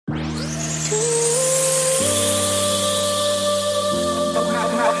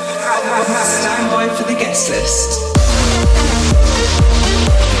Stand by for the guest list.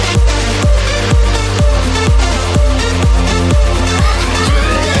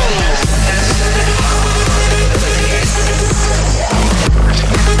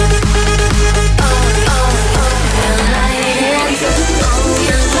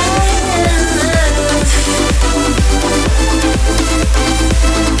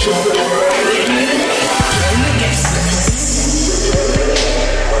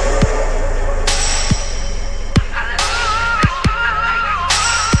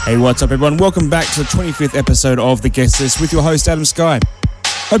 Hey, what's up everyone? Welcome back to the 25th episode of The Guest List with your host Adam Sky.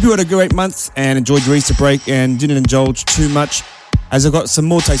 Hope you had a great month and enjoyed your Easter break and didn't indulge too much, as I've got some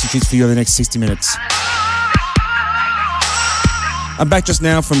more tasty treats for you over the next 60 minutes. I'm back just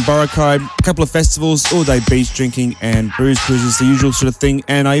now from Boracay, a couple of festivals, all-day beach drinking and booze cruises, the usual sort of thing,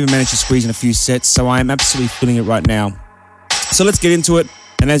 and I even managed to squeeze in a few sets, so I am absolutely feeling it right now. So let's get into it.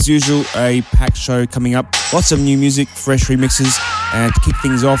 And as usual, a packed show coming up. Lots of new music, fresh remixes, and to kick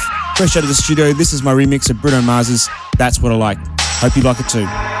things off, fresh out of the studio, this is my remix of Bruno Mars's That's What I Like. Hope you like it too.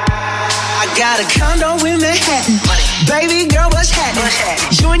 I got a condo in Manhattan. Baby girl, what's happening?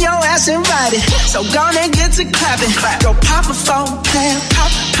 You and your ass invited, so gonna get to clapping. Go pop it for a plan,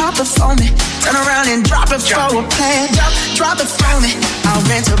 pop it for me. Turn around and drop it for a plan, drop it for me. I'll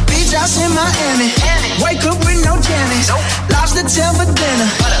rent a beach house in Miami. Wake up with no jammies. Lobster tail for dinner.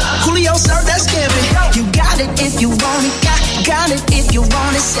 Julio served that scampi. You got it if you want it. Got it if you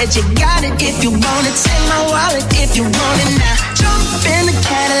want it. Said you got it if you want it. Take my wallet if you want it now. Jump in the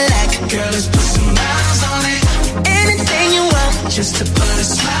Cadillac. Girl, let's put some miles on it. Anything you want, just to put a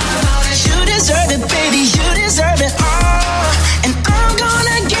smile on it. You deserve it, baby, you deserve it all. And I'm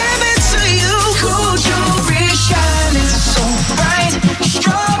gonna give it to you. Cool jewelry shining so bright.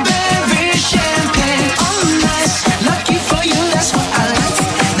 Strawberry champagne on ice. Lucky for you, that's what I like.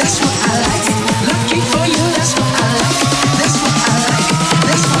 That's what I like. Lucky for you, that's what I like. That's what I like.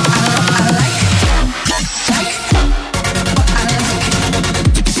 That's what I like.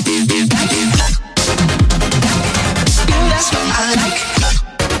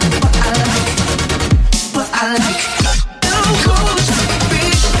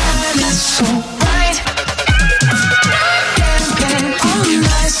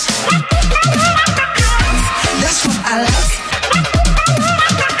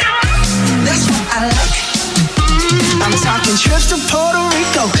 Trips to Puerto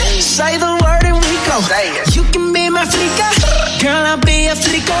Rico, say the word and we go. You can be my flica, girl, I'll be a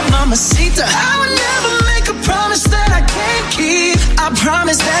flico, mamacita. I would never make a promise that I can't keep. I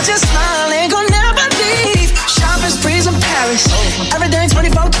promise that your smile ain't gon' never leave. Shopping sprees in Paris, everything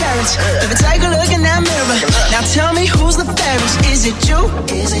 24 carats. If you take a look in that mirror, now tell me who's the fairest. Is it you?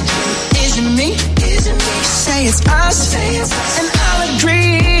 Is it you? Is it me? Is it me? Say it's us, and I'll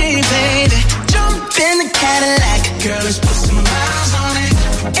agree, baby. Jump in the Cadillac. Girl, let's put some miles on it.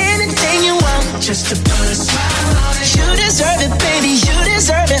 Anything you want, just to put a smile on it. You deserve it, baby, you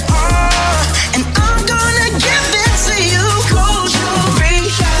deserve it all. And I'm gonna give it to you. Gold jewelry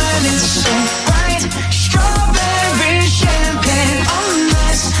shining so bright. Strawberry champagne on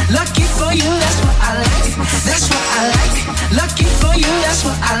ice. Lucky for you, that's what I like. That's what I like. Lucky for you, that's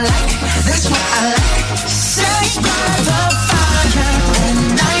what I like. That's what I like. Sex by the fire at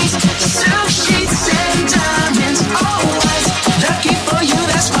night. Silk sheets and diamonds, all white. Lucky for you,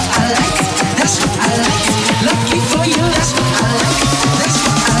 that's what I like. That's what I like. Lucky for you, that's what I like.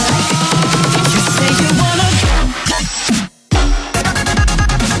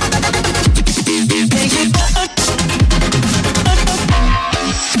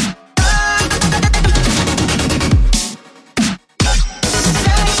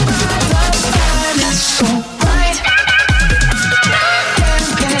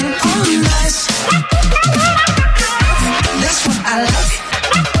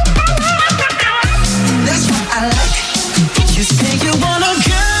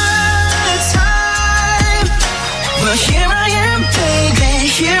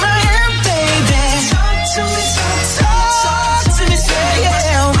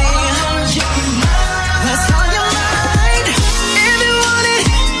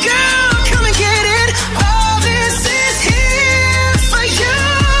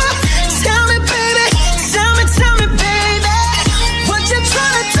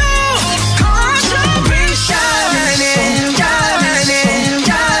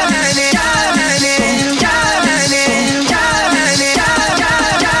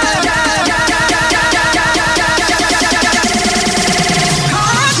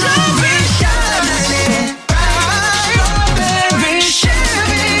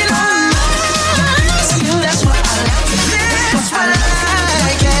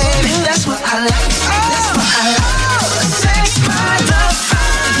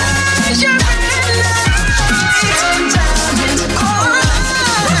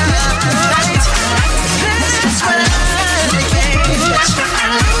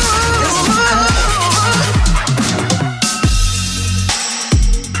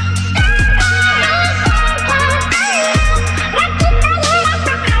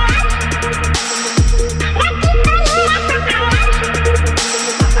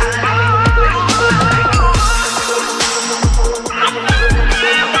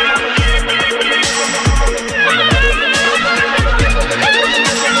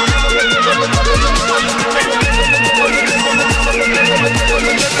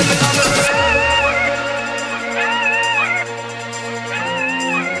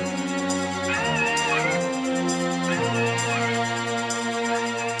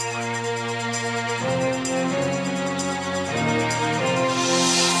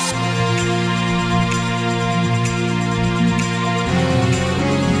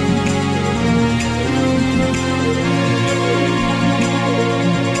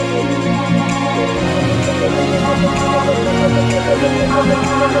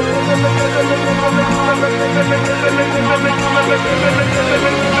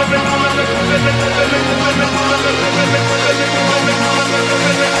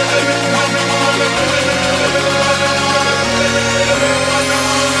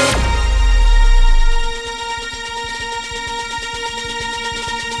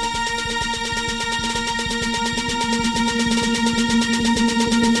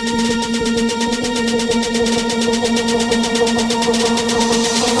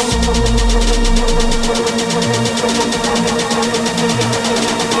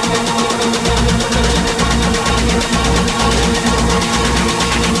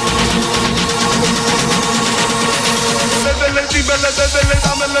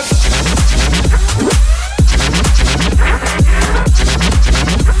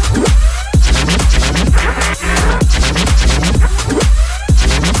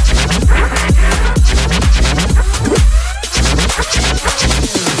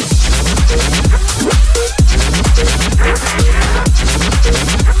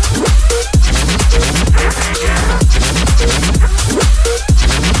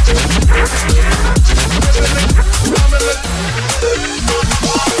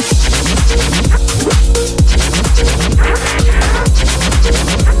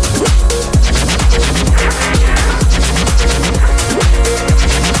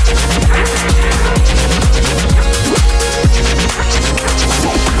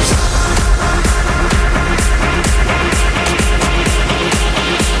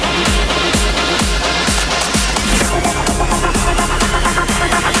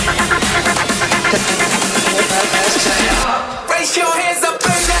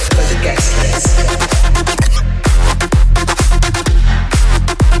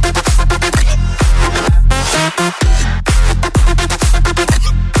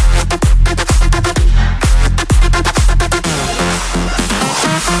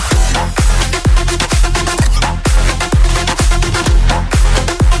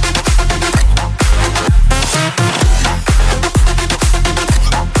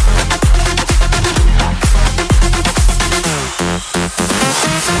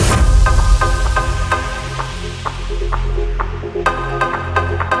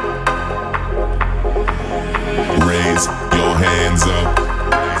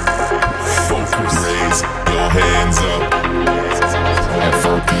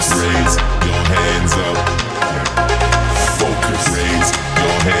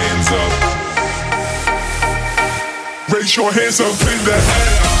 Raise your hands up in the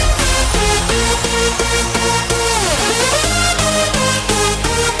air.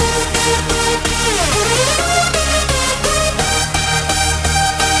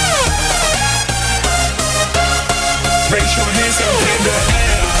 Raise your hands up in the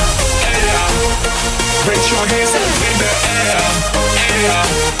air, air. Raise your hands up in the air, air.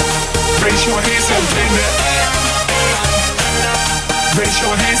 Raise your hands up in the air, air. Raise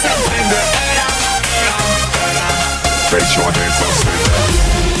your hands up in the air, air. Raise your hands up in the air.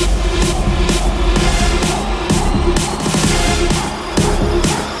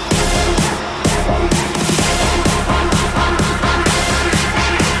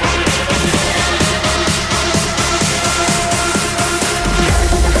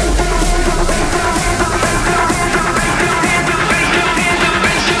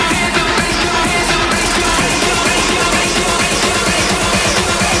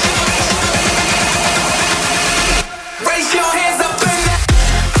 Raise your hands up in the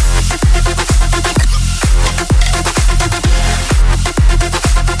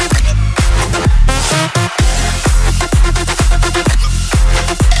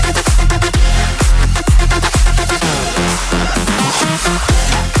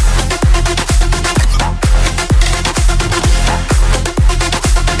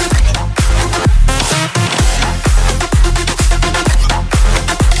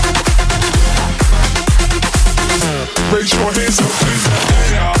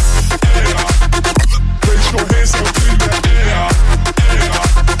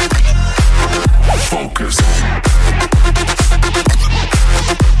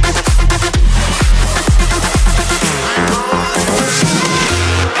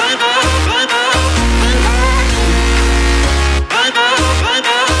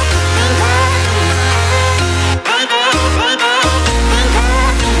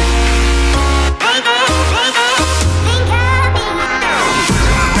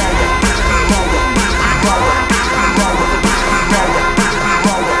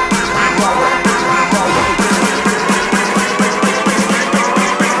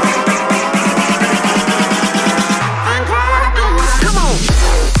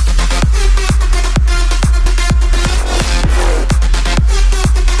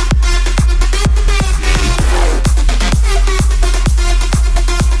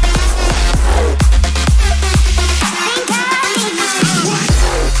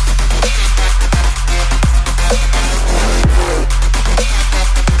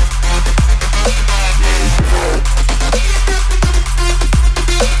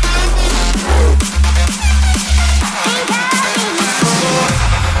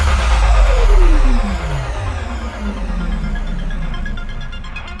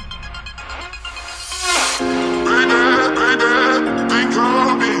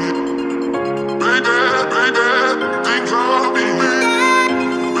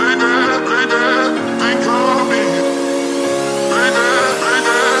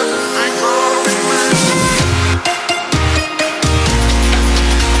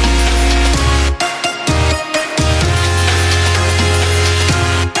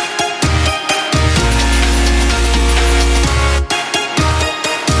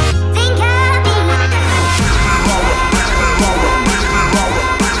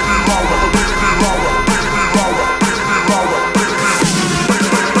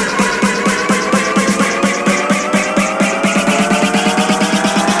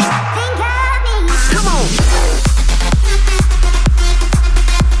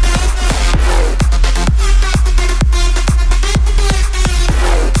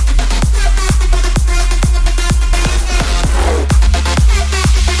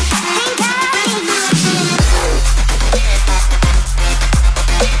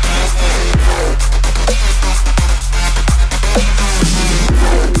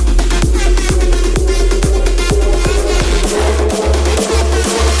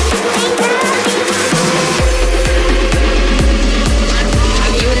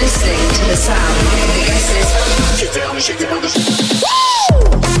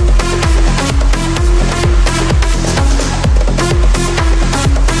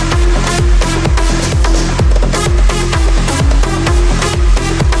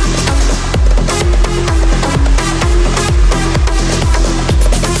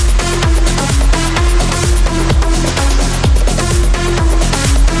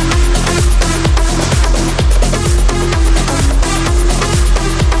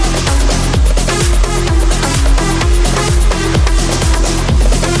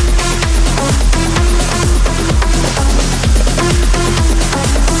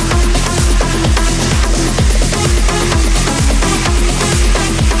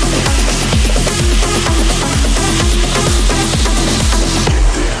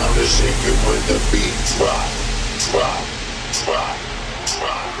shake it when the beat drop, drop, drop,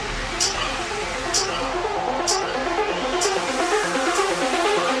 drop.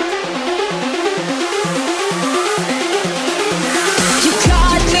 You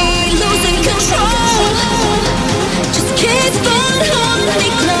got me losing control. Just kiss but hold me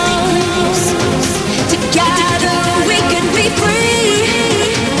close. Together we could be free.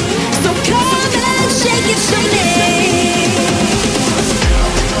 So come and shake it for me.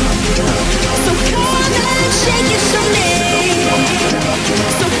 So come and shake it for me.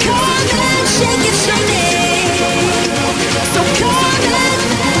 So come and shake it for me. So come and,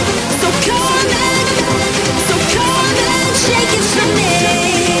 so come and, so come and shake it for me.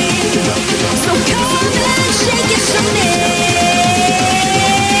 So come and shake it for me.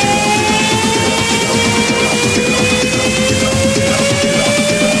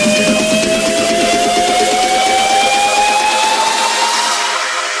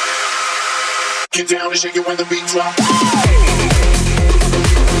 Get down and shake it when the beat drop.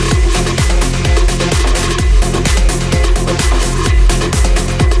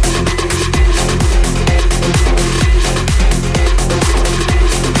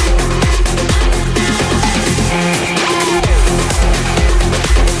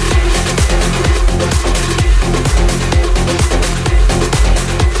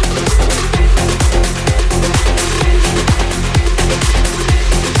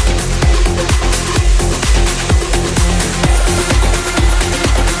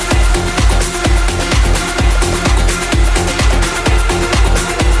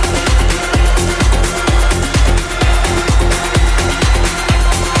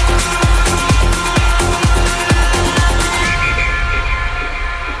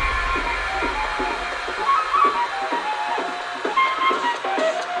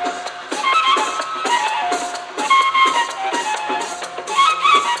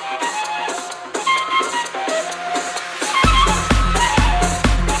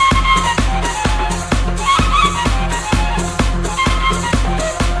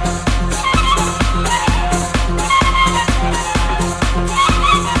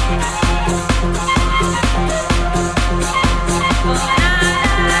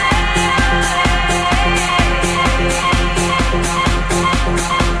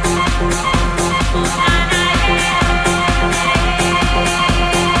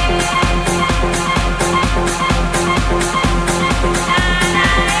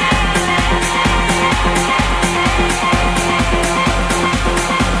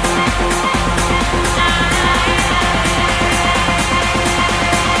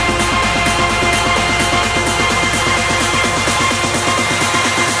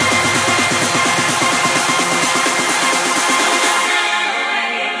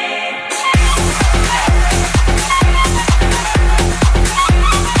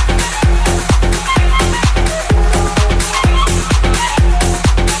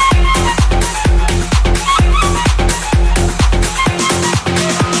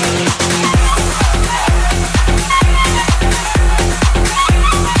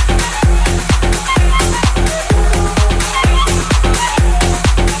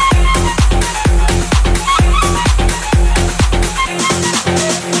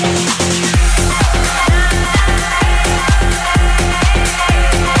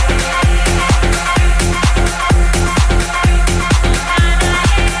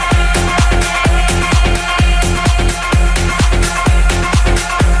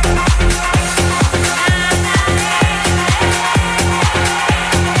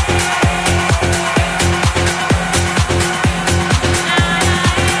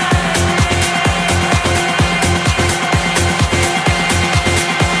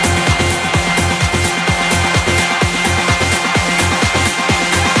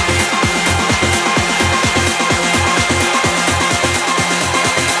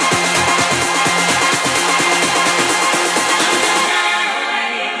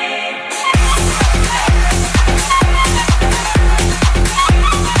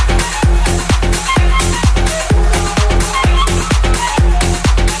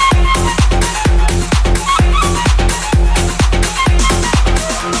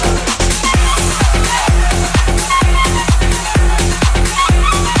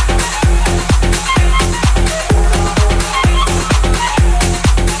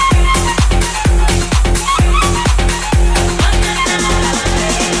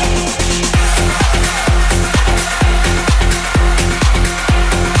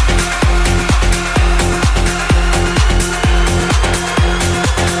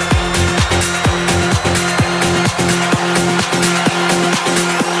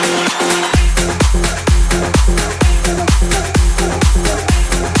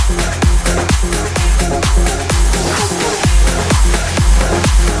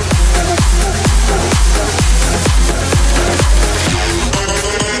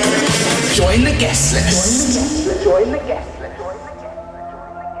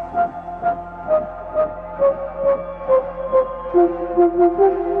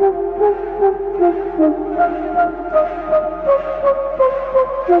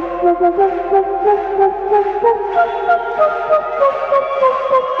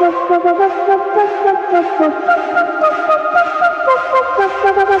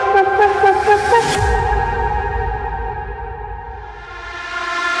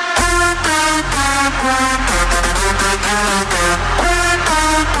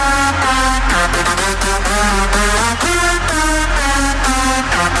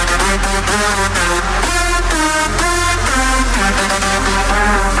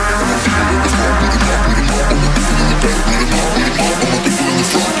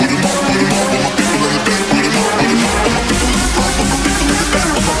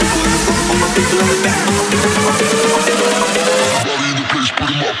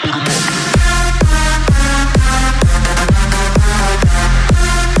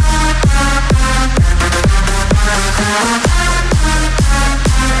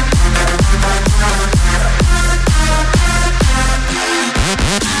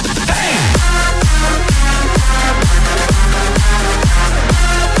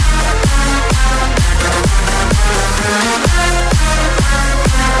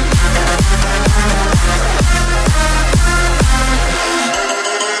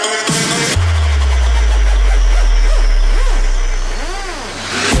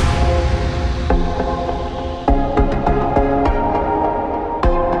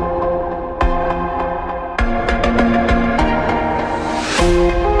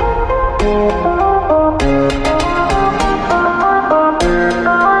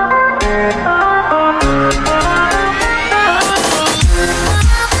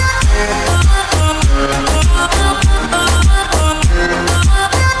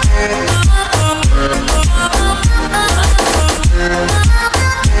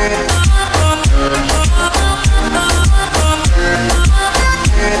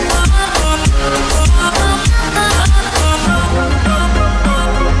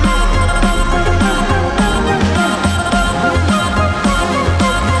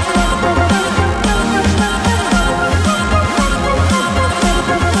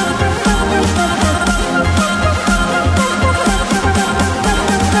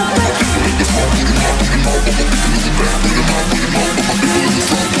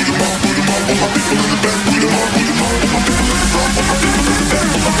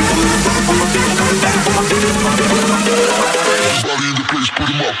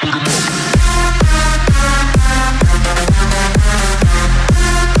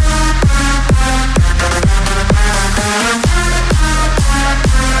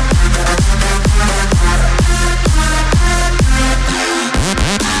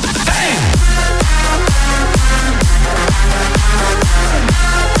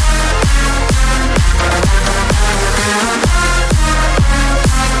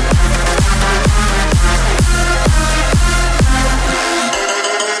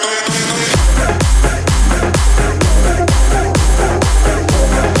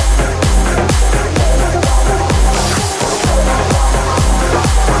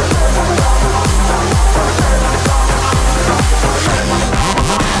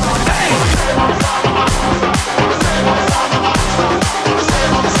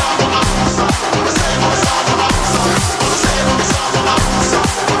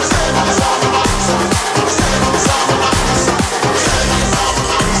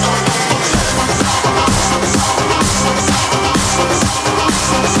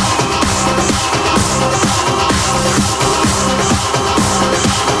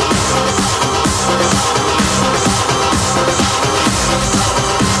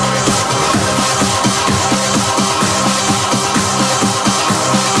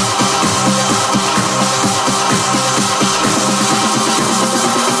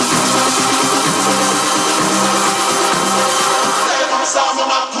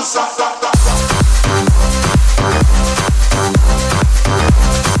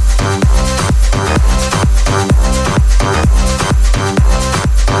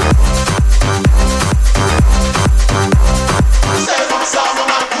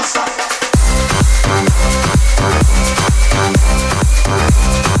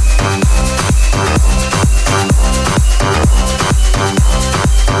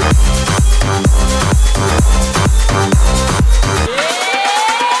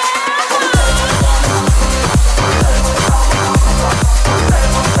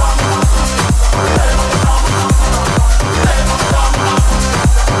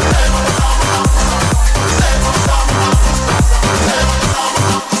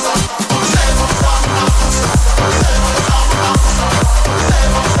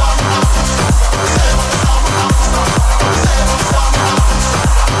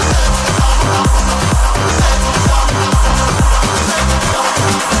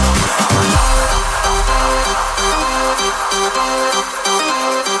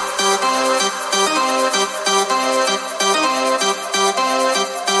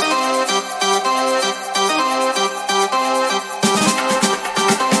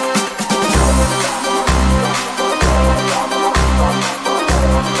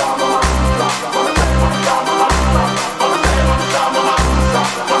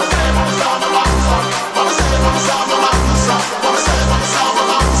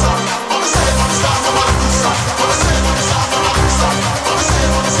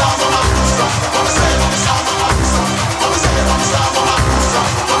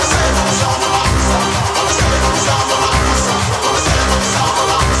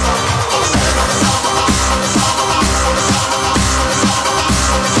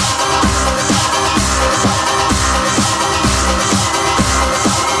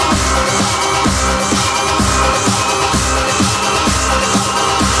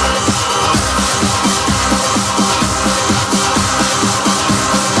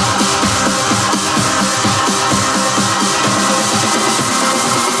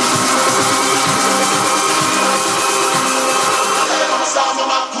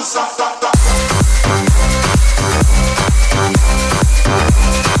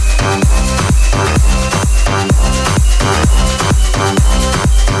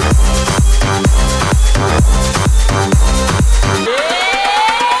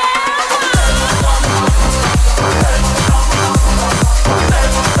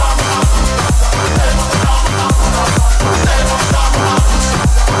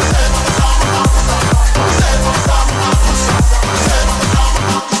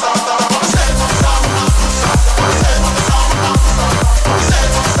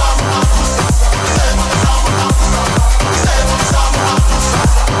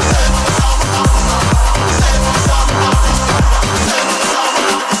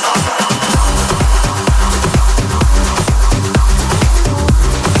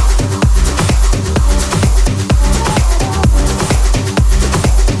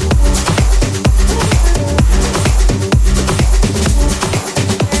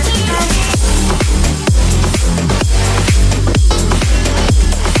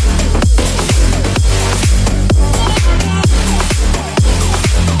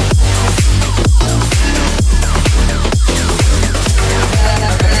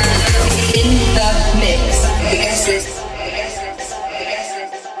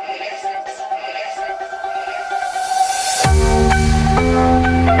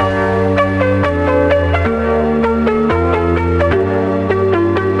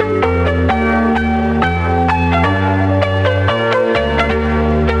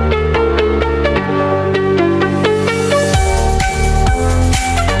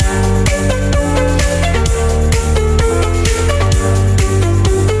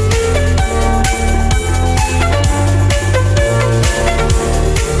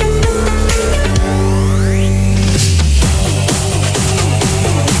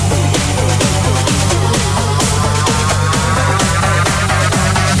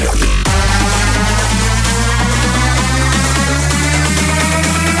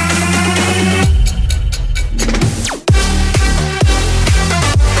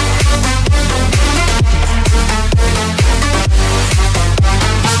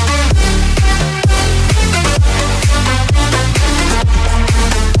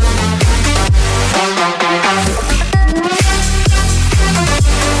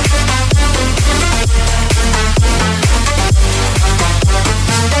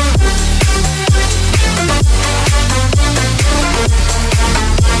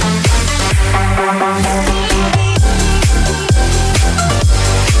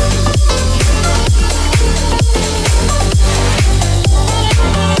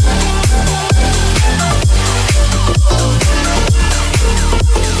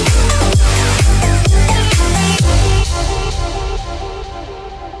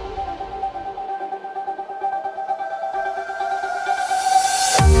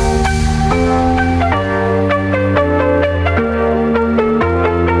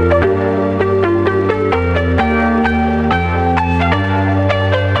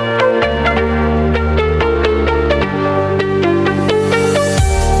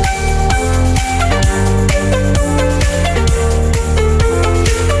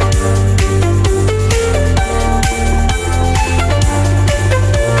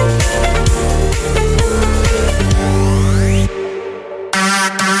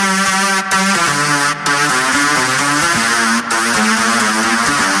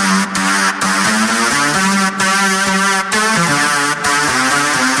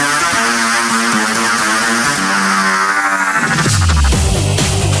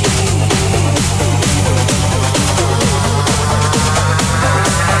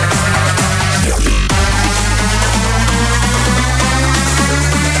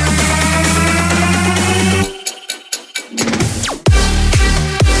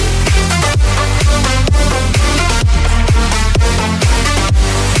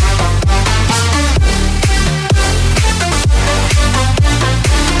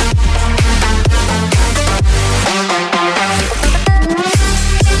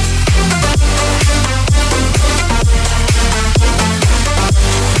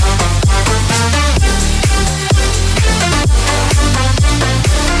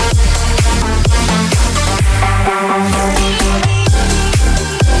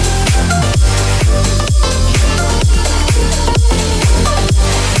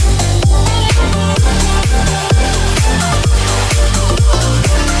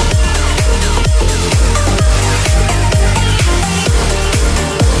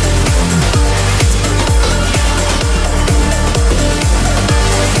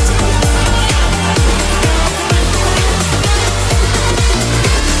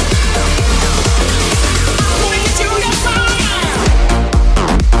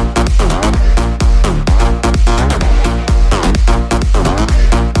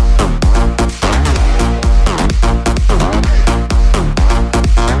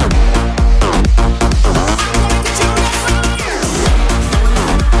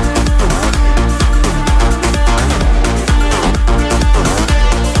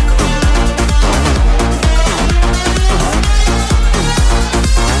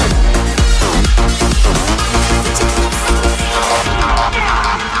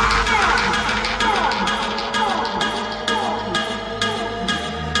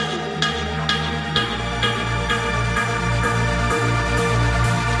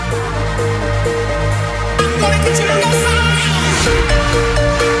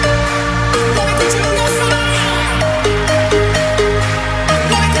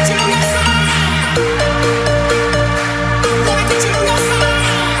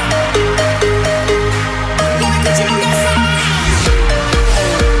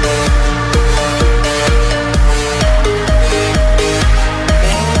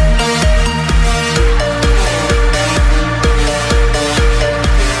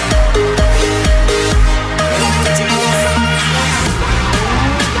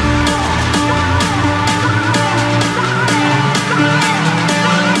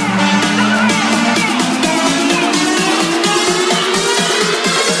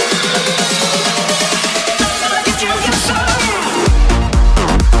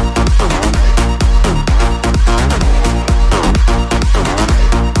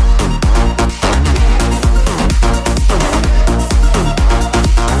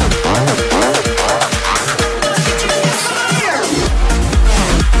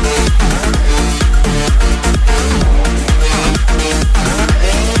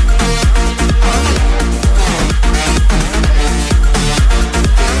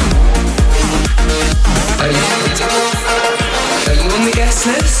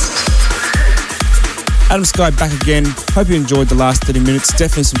 Adam Sky back again. Hope you enjoyed the last 30 minutes.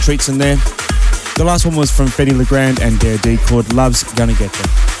 Definitely some treats in there. The last one was from Fetty Legrand and Dare D called Love's Gonna Get You.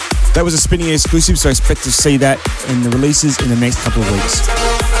 That was a Spinning exclusive, so expect to see that in the releases in the next couple of weeks.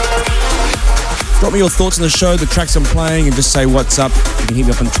 Drop me your thoughts on the show, the tracks I'm playing, and just say what's up. You can hit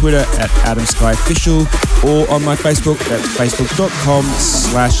me up on Twitter at AdamSkyOfficial or on my Facebook at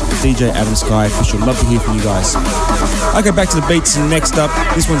facebook.com/DJ AdamSkyOfficial. Love to hear from you guys. Okay, back to the beats. Next up,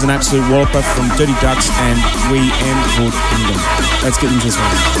 this one's an absolute walloper from Dirty Ducks and We Am called Kingdom. Let's get into this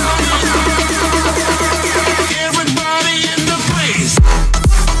one. Everybody in the place.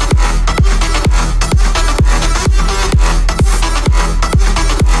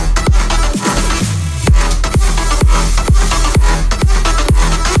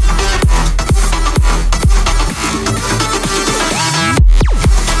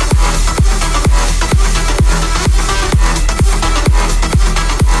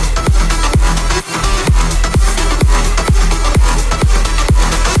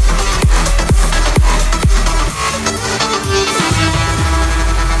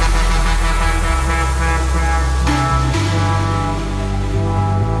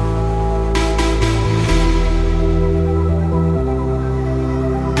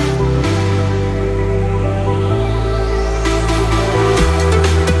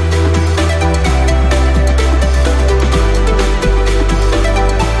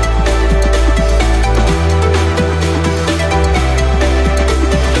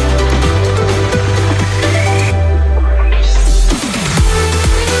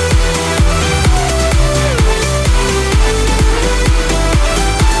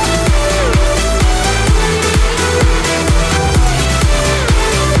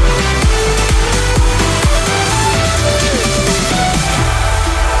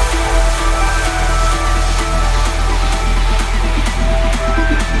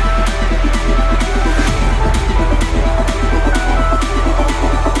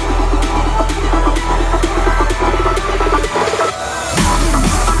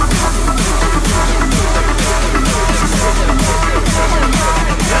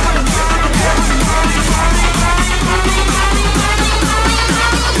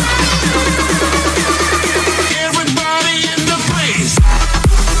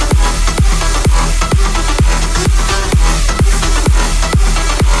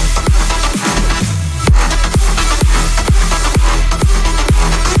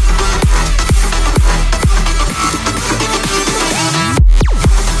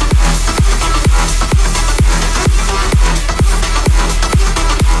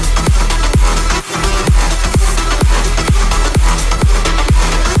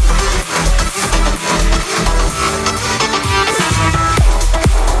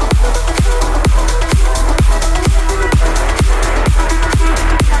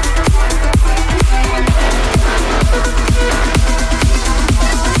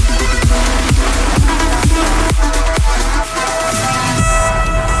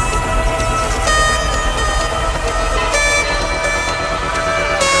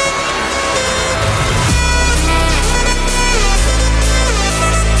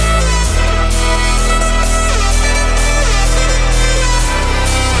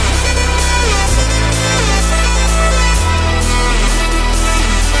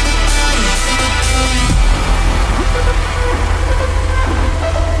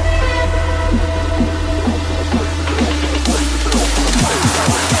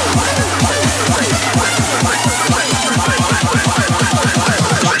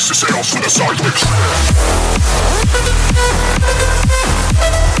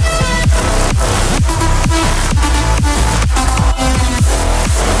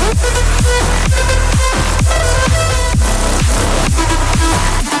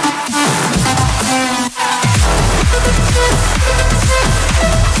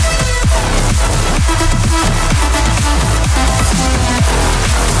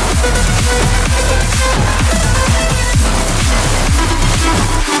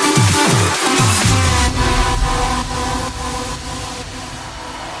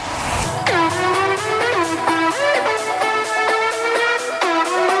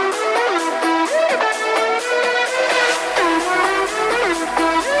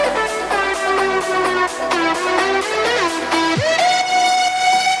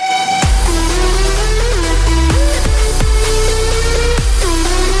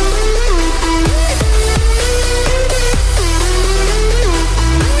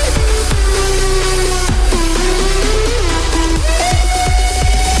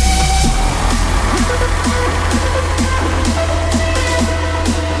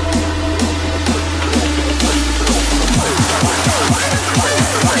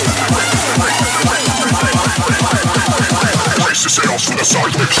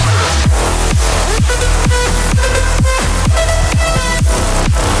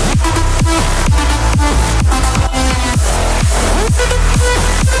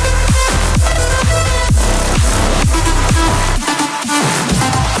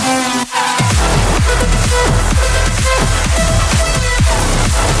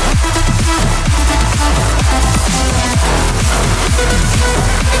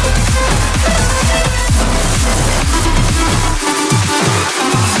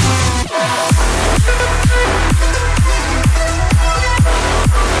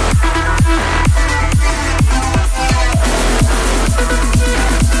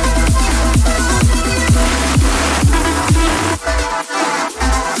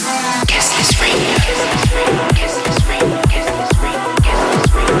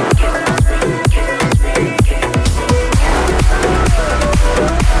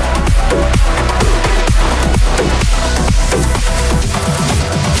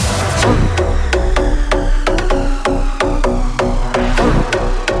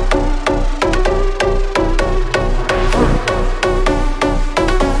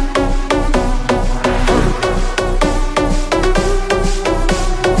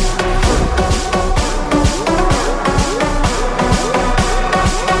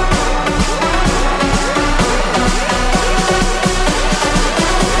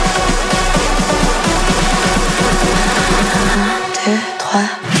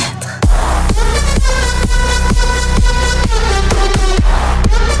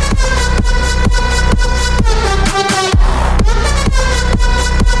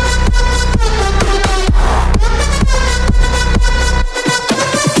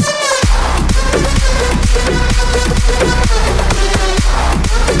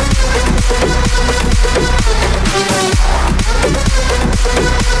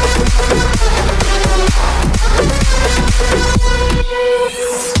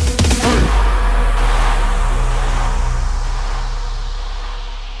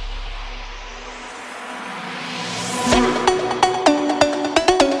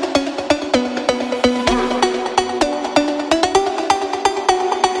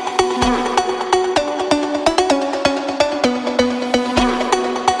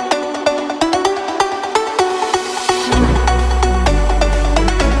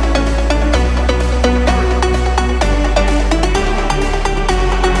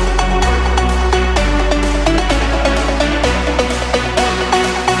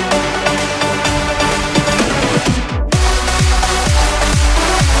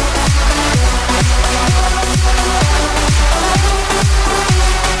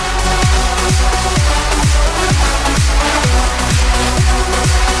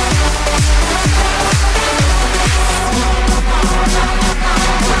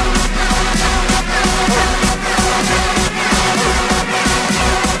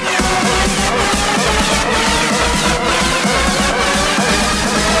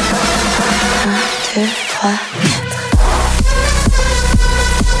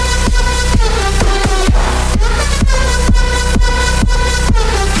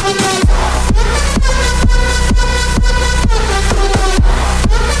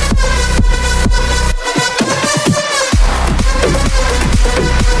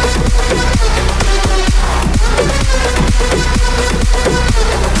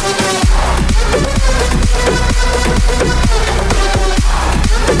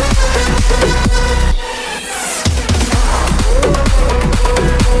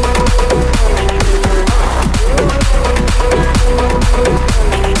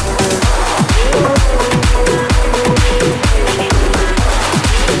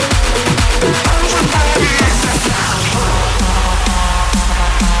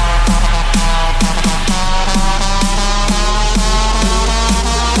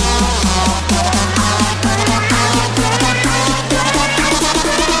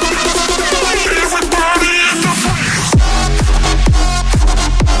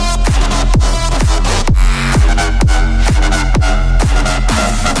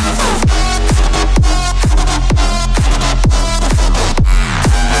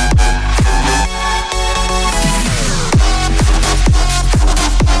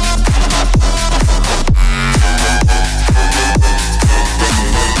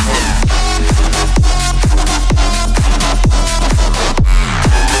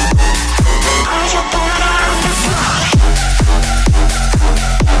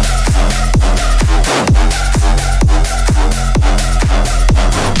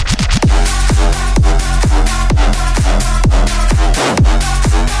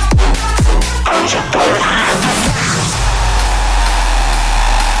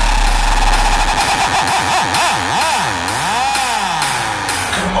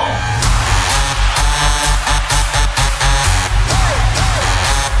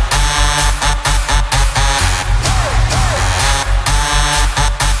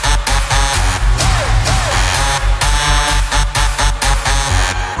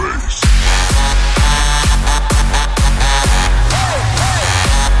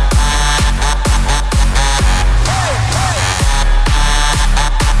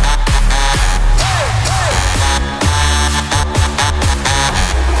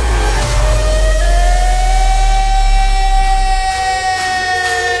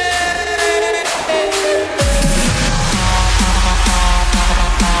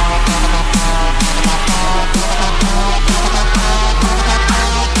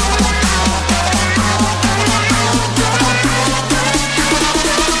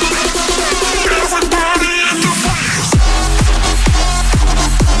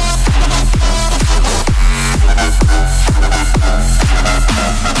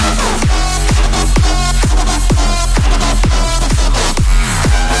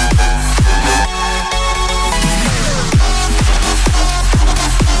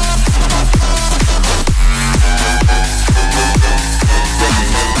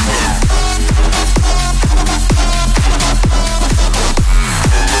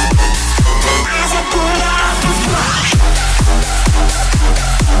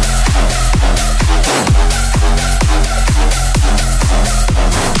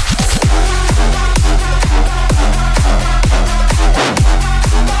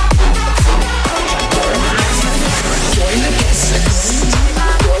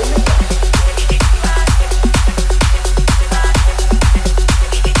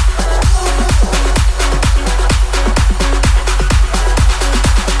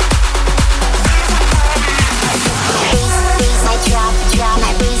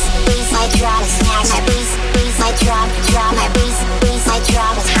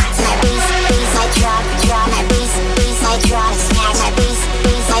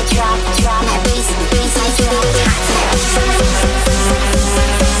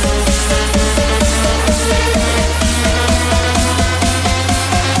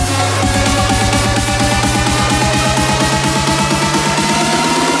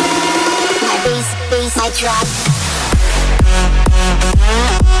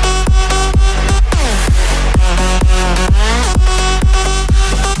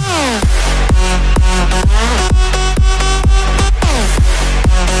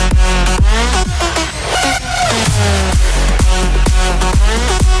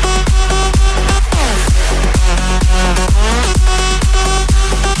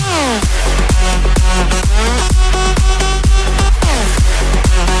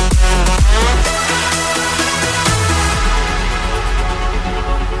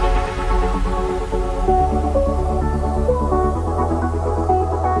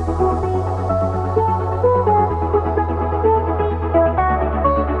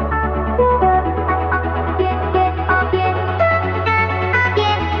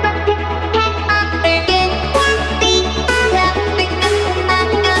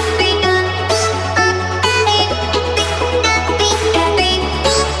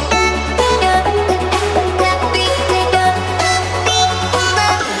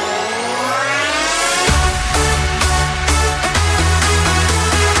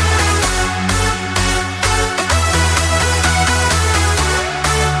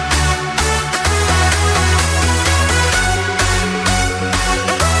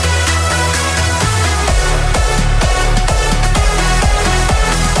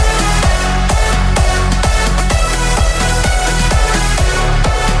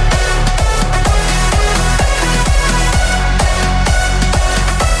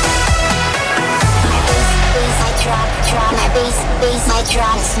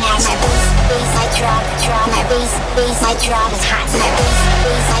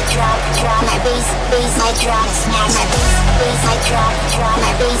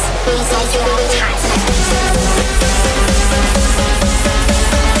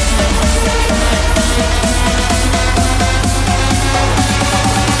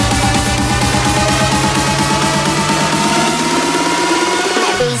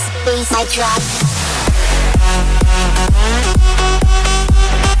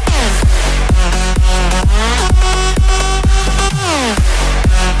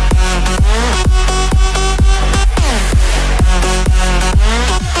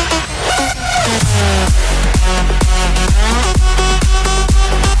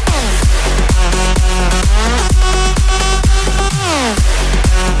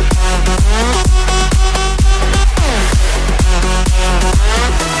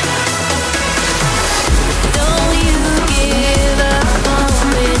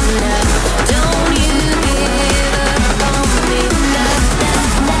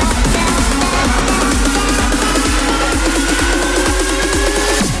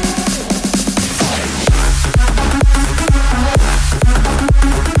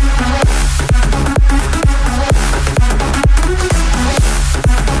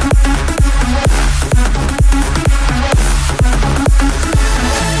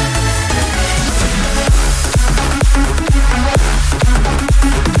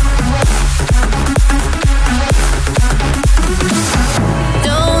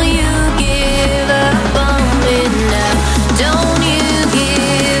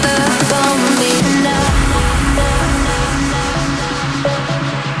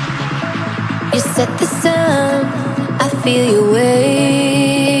 You set the sun, I feel your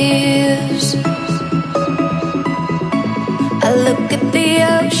waves. I look at the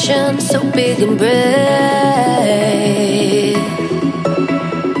ocean, so big and brave.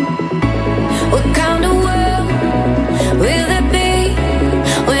 What kind of world will it be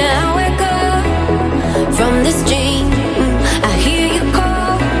when I wake up from this dream? I hear you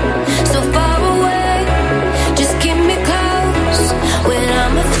call, so far away. Just keep me close when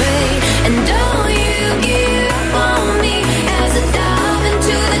I'm afraid. And don't you give on me as I dive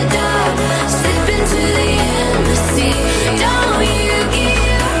into the dark, slip into the endless sea. Don't you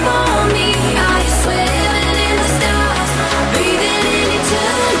give on me. Are you swimming in the stars, breathing in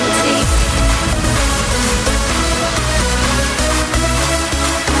eternity?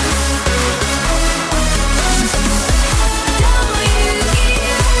 Don't you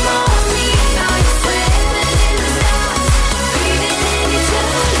give on me. Are you swimming in the stars, breathing in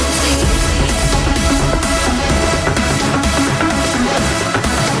eternity?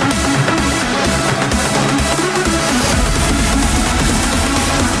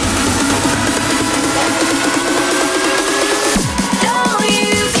 Don't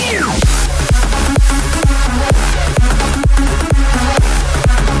you give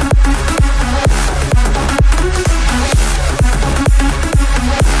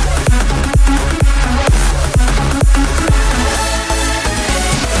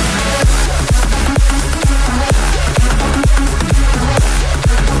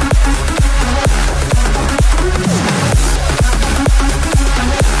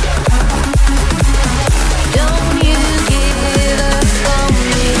Don't you give up on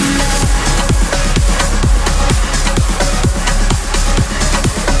me.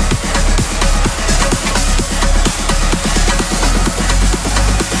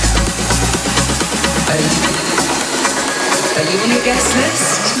 Are you on your guest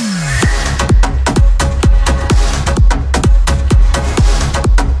list?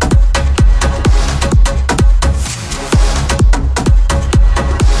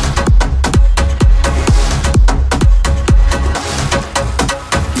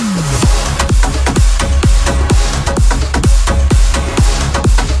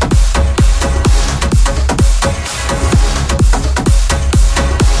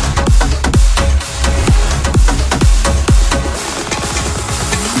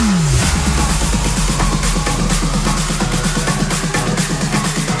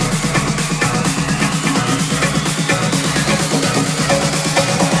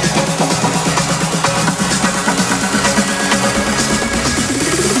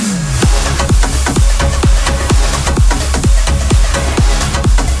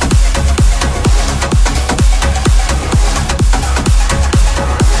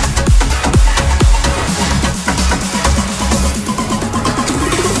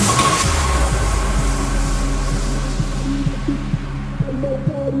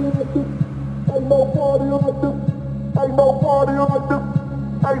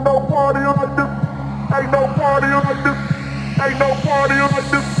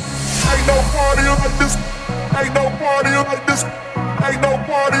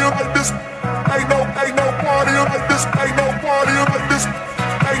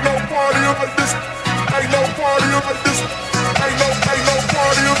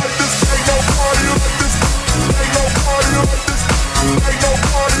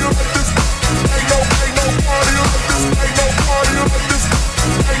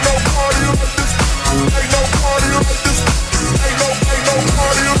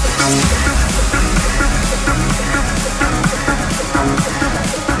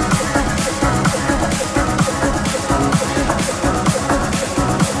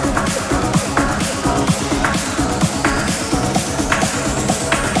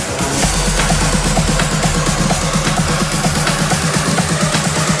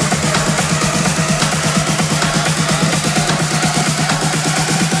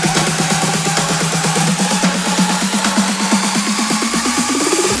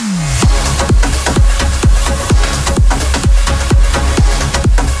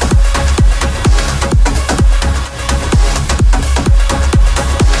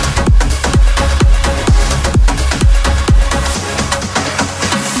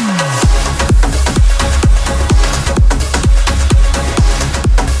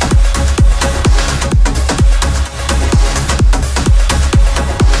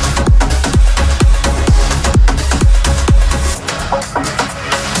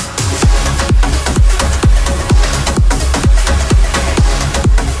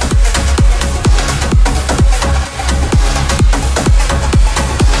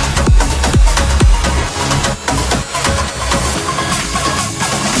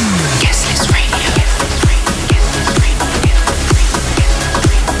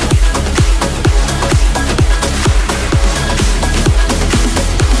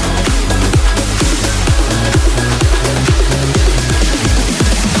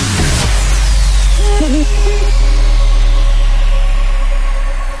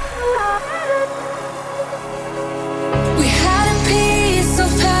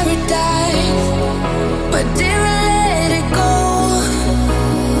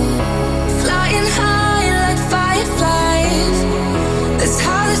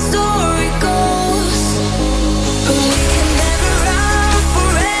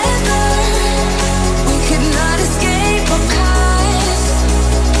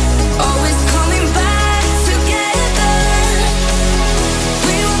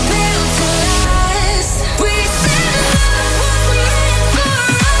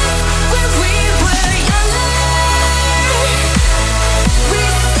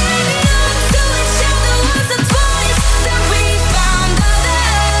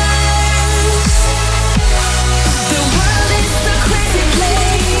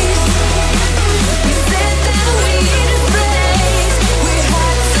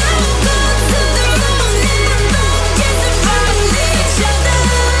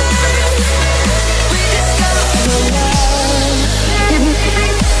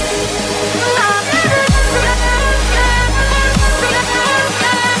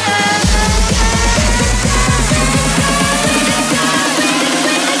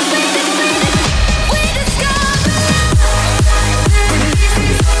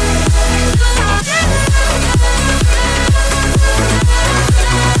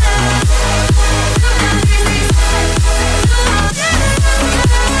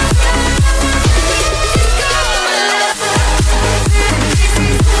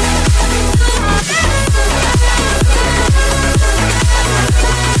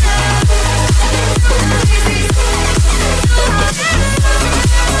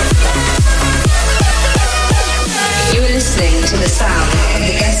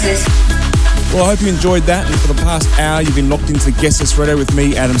 Well, I hope you enjoyed that, and for the past hour you've been locked into the Guest List Radio with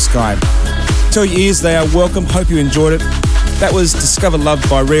me, Adam Sky. Tell your ears they are welcome, hope you enjoyed it. That was Discover Love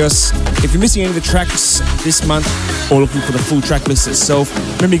by Rios. If you're missing any of the tracks this month or looking for the full track list itself,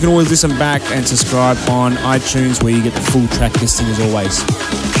 remember you can always listen back and subscribe on iTunes where you get the full track listing as always.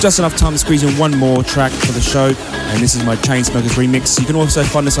 Just enough time to squeeze in one more track for the show, and this is my Chainsmokers remix. You can also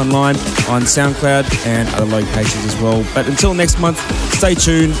find us online on SoundCloud and other locations as well. But until next month, stay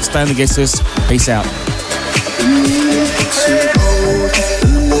tuned, stay on the guest list. Peace out.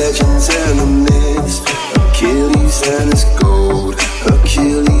 Legends and the myths, Achilles and his gold,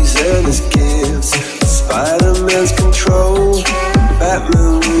 Achilles and his gifts, Spider-Man's control,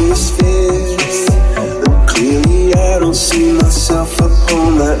 Batman with his fist. And clearly I don't see myself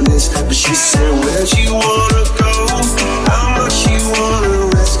upon that list. But she said, where'd you wanna go? How much you wanna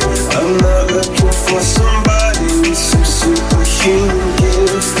risk? I'm not looking for somebody with some superhuman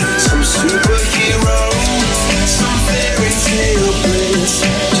gift, some superhero, some fairy tale bliss.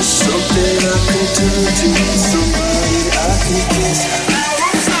 Just something I can do to be somebody I can kiss.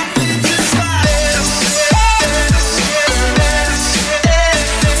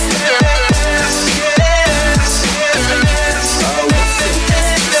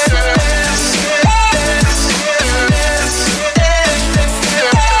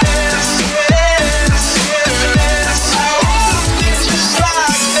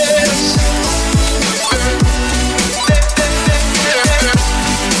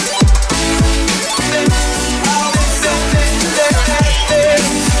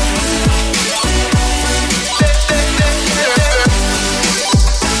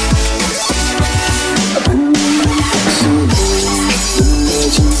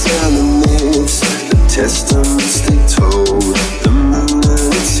 Test